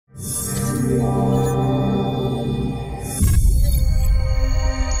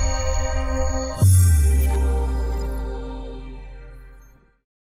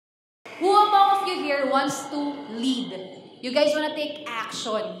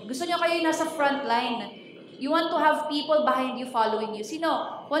action. Gusto nyo kayo nasa front line. You want to have people behind you following you.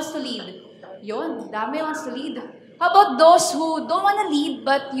 Sino wants to lead? Yun, dami wants to lead. How about those who don't want to lead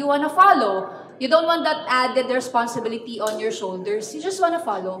but you want to follow? You don't want that added responsibility on your shoulders. You just want to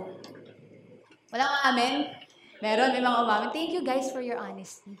follow. Walang amen? Meron, may mga umamin. Thank you guys for your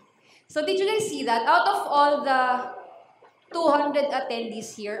honesty. So did you guys see that? Out of all the 200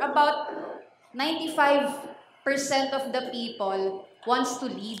 attendees here, about 95% of the people wants to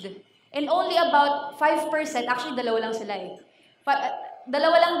lead. And only about 5%, actually dalawa lang sila eh.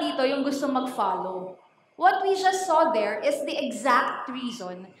 Dalawa lang dito yung gusto mag-follow. What we just saw there is the exact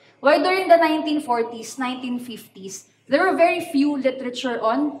reason why during the 1940s, 1950s, there were very few literature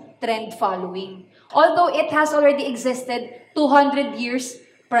on trend following. Although it has already existed 200 years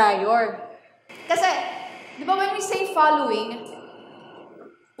prior. Kasi, di ba when we say following,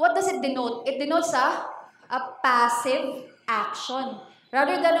 what does it denote? It denotes a passive action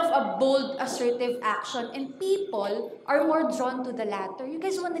rather than of a bold, assertive action. And people are more drawn to the latter. You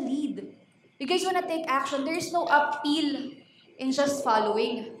guys want to lead. You guys want to take action. There is no appeal in just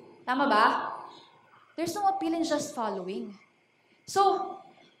following. Tama ba? There's no appeal in just following. So,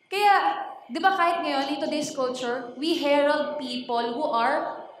 kaya, di ba kahit ngayon, in today's culture, we herald people who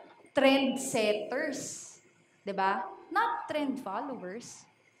are trendsetters. Di ba? Not trend followers.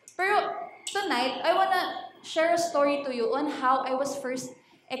 Pero, tonight, I wanna share a story to you on how I was first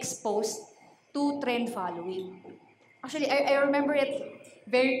exposed to trend following. Actually, I remember it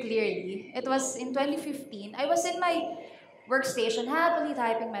very clearly. It was in 2015. I was in my workstation, happily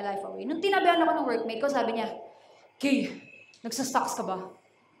typing my life away. Nung tinabihan ako ng workmate ko, sabi niya, Kay, nagsastocks ka ba?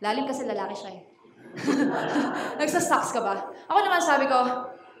 Lalim kasi lalaki siya eh. Nagsastocks ka ba? Ako naman sabi ko,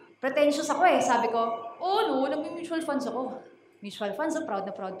 pretentious ako eh. Sabi ko, oh no, nag-mutual funds ako. Mutual funds, so proud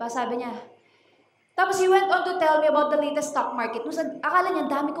na proud pa. Sabi niya, tapos he went on to tell me about the latest stock market. Akala niya,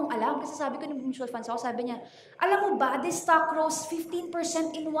 dami kong alam. Kasi sabi ko, mutual funds ako. Sabi niya, alam mo ba, this stock rose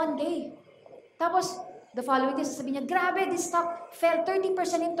 15% in one day. Tapos, the following day, sabi niya, grabe, this stock fell 30%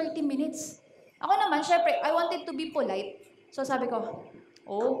 in 30 minutes. Ako naman, syempre, I wanted to be polite. So sabi ko,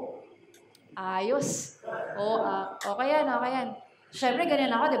 oh, ayos. Oh, okay yan, okay yan. Syempre,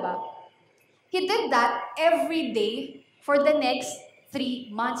 ganyan ako, di ba? He did that every day for the next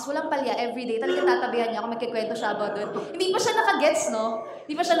 3 months. Walang palya, everyday. Talagang tatabihan niya ako, magkikwento siya about it. Hindi pa siya nakagets, no?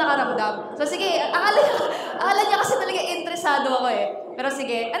 Hindi pa siya nakaramdam. So sige, akala niya kasi talaga interesado ako eh. Pero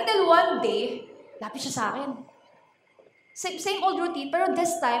sige, until one day, lapit siya sa akin. Same old routine, pero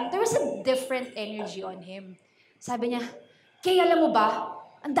this time, there was a different energy on him. Sabi niya, Kay, alam mo ba,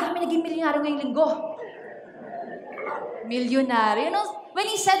 ang dami naging milyonaryo ngayong linggo. Milyonaryo. You know, when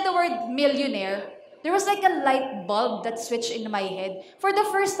he said the word millionaire, there was like a light bulb that switched in my head. For the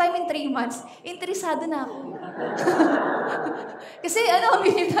first time in 3 months, interesado na ako. Kasi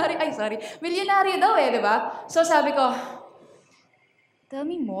milyonaryo daw eh, di ba? So sabi ko, tell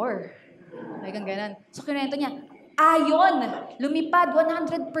me more. Ay, ganun. So kinento niya, ayon, lumipad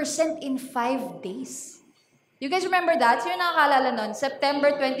 100% in 5 days. You guys remember that? Sino nakakaalala nun?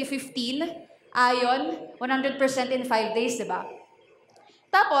 September 2015, ayon, 100% in 5 days, di ba?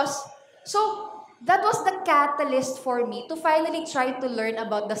 Tapos, so, that was the catalyst for me to finally try to learn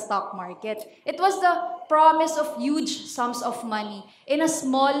about the stock market. It was the promise of huge sums of money in a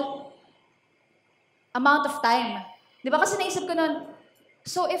small amount of time. Di ba? Kasi naisip ko nun,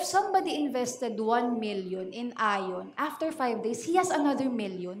 so if somebody invested 1 million in Ion, after 5 days, he has another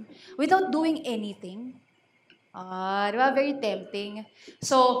million without doing anything. Di ba? Very tempting.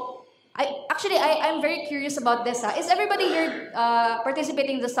 So, I'm very curious about this. Is everybody here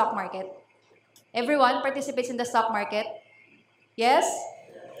participating in the stock market? Everyone participates in the stock market? Yes?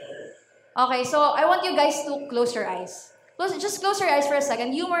 Okay, so I want you guys to close your eyes. Just close your eyes for a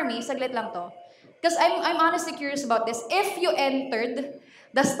second. Humor me, saglit lang to. Because I'm honestly curious about this. If you entered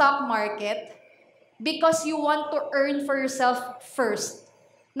the stock market because you want to earn for yourself first,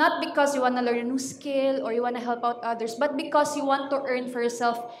 not because you want to learn a new skill or you want to help out others, but because you want to earn for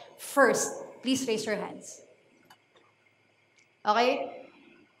yourself first, please raise your hands. Okay?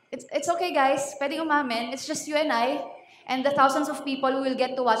 It's okay, guys. Pwedeng umamin. It's just you and I and the thousands of people who will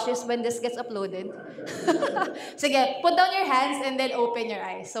get to watch this when this gets uploaded. Sige, put down your hands and then open your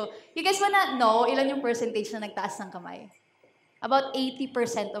eyes. So, you guys wanna know ilan yung percentage na nagtaas ng kamay? About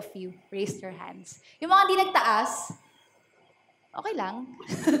 80% of you raised your hands. Yung mga di nagtaas, okay lang.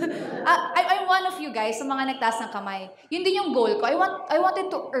 I'm one of you guys sa mga nagtaas ng kamay. Yun din yung goal ko. I wanted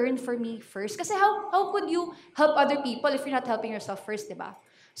to earn for me first. Kasi how could you help other people if you're not helping yourself first, diba?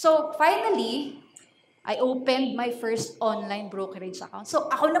 So, finally, I opened my first online brokerage account.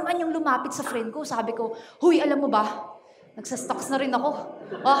 So, ako naman yung lumapit sa friend ko. Sabi ko, huy, alam mo ba, Nagsastocks na rin ako.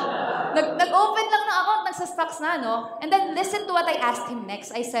 Oh, nag-open lang ng account, nagsastocks na, no? And then, listen to what I asked him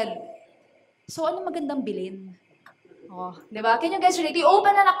next. I said, so ano magandang bilhin? Oh, di ba? Can you guys relate? You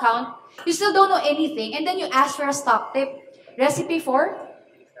open an account, you still don't know anything, and then you ask for a stock tip. Recipe for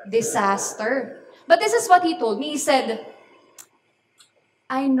disaster. But this is what he told me. He said,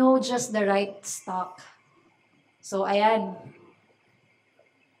 I know just the right stock. So, ayan.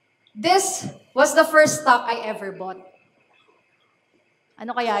 This was the first stock I ever bought.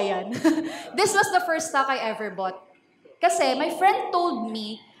 Ano kaya yan? This was the first stock I ever bought. Kasi my friend told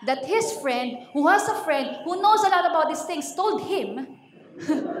me that his friend, who has a friend who knows a lot about these things, told him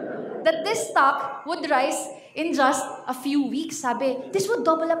that this stock would rise in just a few weeks. Sabi, this would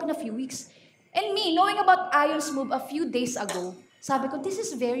double up in a few weeks. And me, knowing about Ion's move a few days ago, sabi ko, this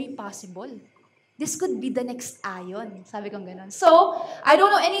is very possible. This could be the next Ion. Sabi ko ganun. So, I don't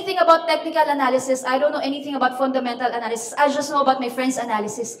know anything about technical analysis. I don't know anything about fundamental analysis. I just know about my friend's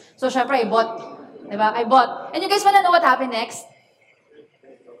analysis. So, syempre, I bought. Diba? I bought. And you guys wanna know what happened next?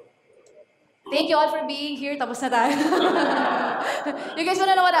 Thank you all for being here. Tapos na tayo. You guys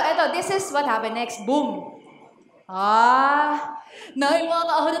wanna know what happened? Ito, this is what happened next. Boom. Nay, mga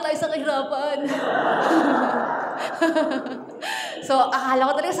kaahon na tayo sa kahirapan. So,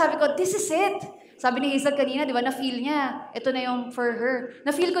 akala ko talaga, sabi ko, this is it. Sabi ni Hazel kanina, di ba, na-feel niya. Ito na yung for her.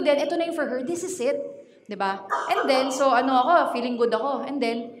 Na-feel ko din, ito na yung for her. This is it. Di ba? And then, so ano ako, feeling good ako. And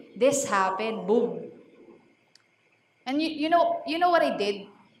then, this happened. Boom. And you know what I did?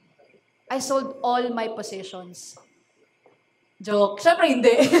 I sold all my positions. Joke. Siyempre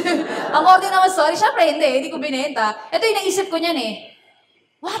hindi. Ang order naman, sorry, siyempre hindi ko binenta. Ito yung naisip ko niyan eh.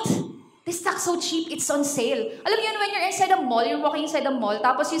 What? This stock's so cheap, it's on sale. Alam niyo, when you're inside a mall, you're walking inside a mall,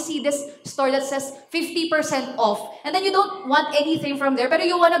 tapos you see this store that says 50% off, and then you don't want anything from there, pero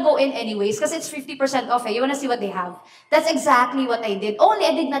you wanna go in anyways, because it's 50% off eh. You wanna see what they have. That's exactly what I did. Only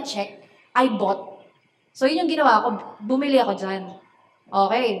I did not check. I bought. So yun yung ginawa ko. Bumili ako dyan.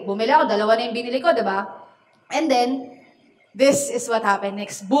 Okay, bumili ako. Dalawa na yung binili ko, diba? And then, this is what happened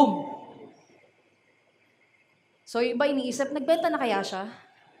next. Boom! So yung iba iniisip, nagbenta na kaya siya?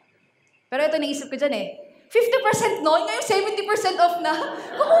 Pero ito naisip ko dyan eh. 50% no? Ngayon 70% off na.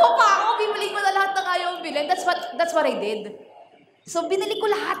 Kumuha pa ako, bibili ko na lahat ng ayaw bilhin. That's what I did. So binili ko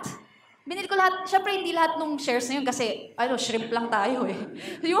lahat. Binili ko lahat. Siyempre hindi lahat ng shares na yun kasi shrimp lang tayo eh.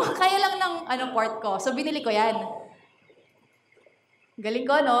 Yung kaya lang ng part ko. So binili ko yan. Galing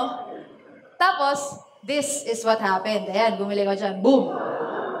ko, no? Tapos, this is what happened. Ayan, bumili ko dyan. Boom!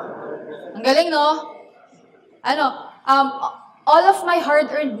 Ang galing, no? All of my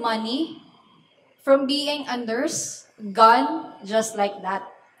hard-earned money from being a nurse, gone just like that.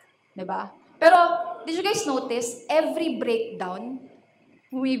 Diba? Pero, did you guys notice, every breakdown,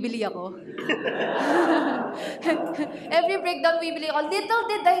 bumibili ako. Every breakdown, bumibili ako. Little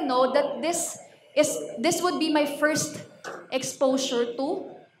did I know that this would be my first exposure to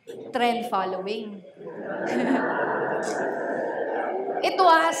trend following. It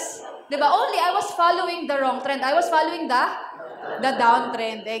was, diba? Only I was following the wrong trend. I was following the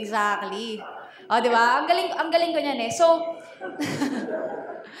downtrend. Exactly. O, di ba? Ang galing ko niyan eh. So,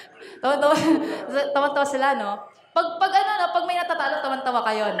 tawa-tawa sila, no? Pag may natatalo, tawa-tawa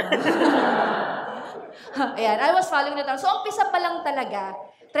kayo, no? Ayan, I was following the trend. So, umpisa pa lang talaga,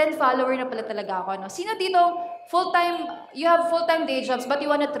 trend follower na pala talaga ako, no? Sino dito, you have full-time day jobs, but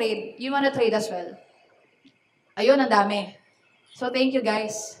you wanna trade as well? Ayun, ang dami. So, thank you,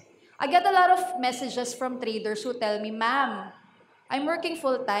 guys. I get a lot of messages from traders who tell me, ma'am, I'm working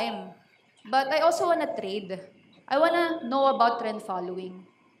full-time. But I also want to trade. I want to know about trend following.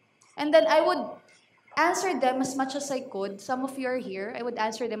 And then I would answer them as much as I could. Some of you are here. I would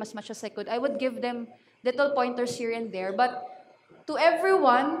answer them as much as I could. I would give them little pointers here and there. But to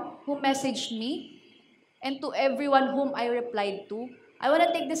everyone who messaged me and to everyone whom I replied to, I want to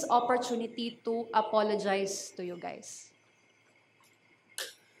take this opportunity to apologize to you guys.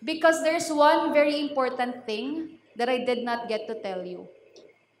 Because there's one very important thing that I did not get to tell you.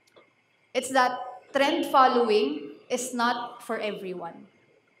 It's that trend following is not for everyone.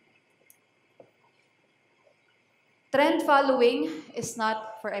 Trend following is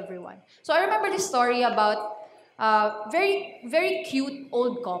not for everyone. So I remember this story about a very, very cute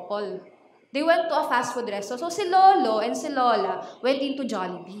old couple. They went to a fast food restaurant. So si Lolo and si Lola went into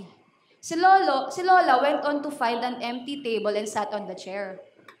Jollibee. Si Lola went on to find an empty table and sat on the chair.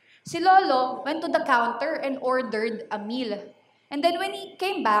 Si Lolo went to the counter and ordered a meal. And then when he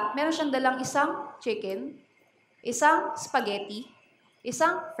came back, meron siyang dalang isang chicken, isang spaghetti,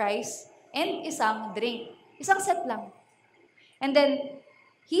 isang fries, and isang drink. Isang set lang. And then,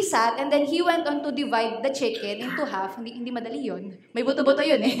 he sat and then he went on to divide the chicken into half. Hindi madali yun. May buto-buto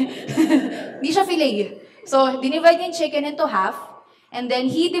yun eh. Hindi siya fillet. So, dinivide niya yung chicken into half. And then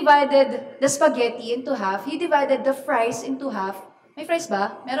he divided the spaghetti into half. He divided the fries into half. May fries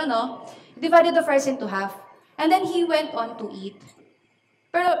ba? Meron, no? He divided the fries into half. And then he went on to eat.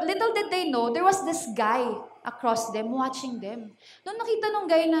 Pero little did they know, there was this guy across them, watching them. Nung nakita nung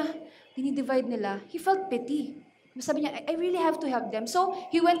guy na dinidivide nila, he felt pity. Sabi niya, I really have to help them. So,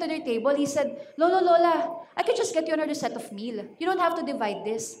 he went to their table. He said, Lola, I could just get you another set of meal. You don't have to divide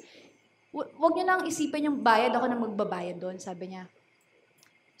this. Huwag niyo nang isipin yung bayad, ako na magbabayad doon, sabi niya.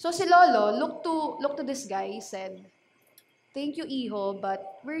 So, si Lolo looked to this guy. He said, thank you, Iho,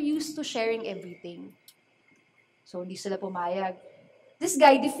 but we're used to sharing everything. So, hindi sila pumayag. This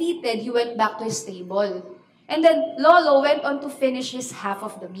guy, defeated, he went back to his table. And then, Lolo went on to finish his half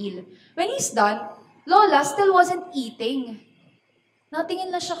of the meal. When he's done, Lola still wasn't eating.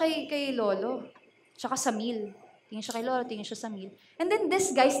 Natingin lang siya kay Lolo. Tsaka sa meal. Tingin siya kay Lolo, tingin siya sa meal. And then this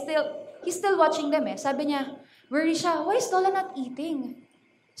guy he's still watching them eh. Sabi niya, worry siya, why is Lola not eating?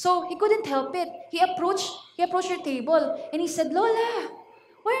 So, he couldn't help it. He approached your table and he said, Lola,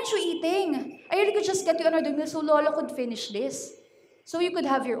 why aren't you eating? I really could just get you another meal so Lola could finish this. So you could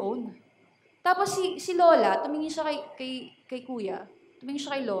have your own. Tapos si Lola, tumingin siya kay Kuya. Tumingin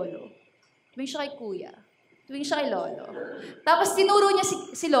siya kay Lolo. Tumingin siya kay Kuya. Tumingin siya kay Lolo. Tapos tinuro niya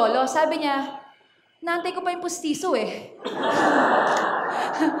si Lolo. Sabi niya, naantay ko pa yung pustiso eh.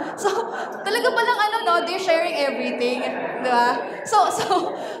 So, talaga palang they're sharing everything. Diba?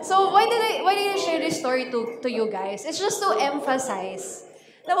 So why did I share this story to you guys? It's just to emphasize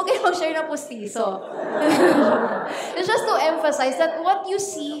na huwag kayo mag-share ng pustiso. It's just to emphasize that what you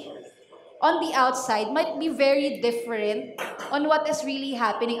see on the outside might be very different on what is really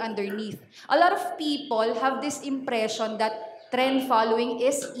happening underneath. A lot of people have this impression that trend following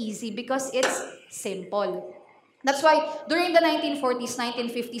is easy because it's simple. That's why during the 1940s,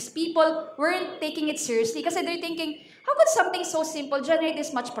 1950s, people weren't taking it seriously kasi they're thinking, how could something so simple generate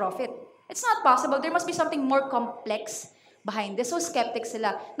this much profit? It's not possible. There must be something more complex behind this. So skeptics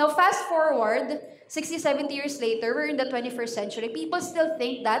sila. Now fast forward, 60, 70 years later, we're in the 21st century. People still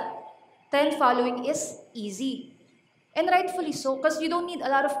think that trend following is easy. And rightfully so, because you don't need a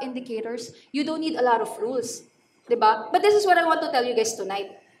lot of indicators, you don't need a lot of rules. Diba? But this is what I want to tell you guys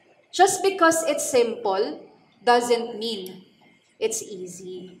tonight. Just because it's simple doesn't mean it's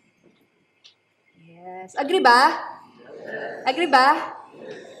easy. Yes. Agree ba? Agree ba?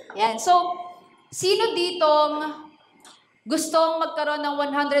 Yan. So, sino ditong gustong magkaroon ng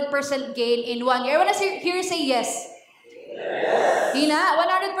 100% gain in 1 year? I wanna hear you say yes. Hina,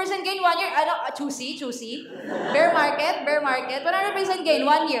 100% gain 1 year. Choosy. Bear market. 100% gain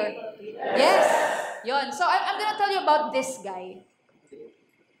 1 year. Yes. Yon. So I'm gonna tell you about this guy.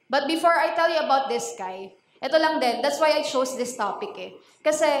 But before I tell you about this guy, ito lang din. That's why I chose this topic eh.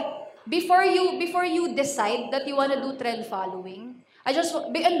 Kasi before you decide that you wanna do trend following,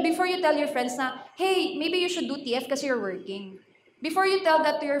 and before you tell your friends na, hey, maybe you should do TF kasi you're working. Before you tell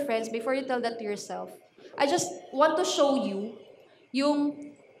that to your friends, before you tell that to yourself, I just want to show you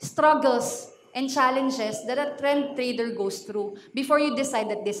yung struggles and challenges that a trend trader goes through before you decide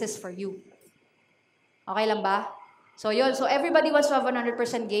that this is for you. Okay lang ba? So yun. So everybody wants to have 100%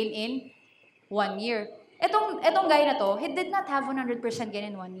 gain in 1 year. Etong guy na to, he did not have 100%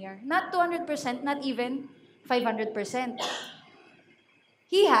 gain in 1 year. Not 200%, not even 500%.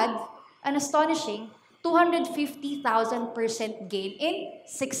 He had an astonishing 250,000% gain in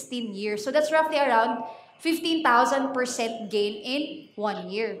 16 years. So that's roughly around 15,000% gain in 1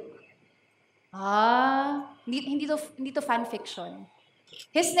 year. Hindi to fan fiction.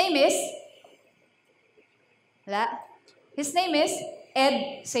 His name is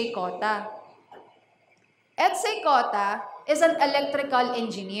Ed Seikota. Ed Seikota is an electrical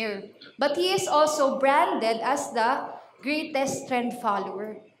engineer, but he is also branded as the greatest trend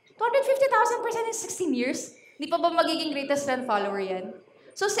follower. 250,000% in 16 years? Di pa ba magiging greatest trend follower yan?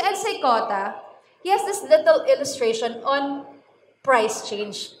 So si Ed Seikota, he has this little illustration on price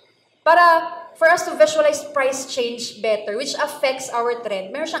change. For us to visualize price change better, which affects our trend,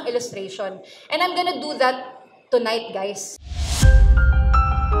 meron siyang illustration. And I'm gonna do that tonight, guys.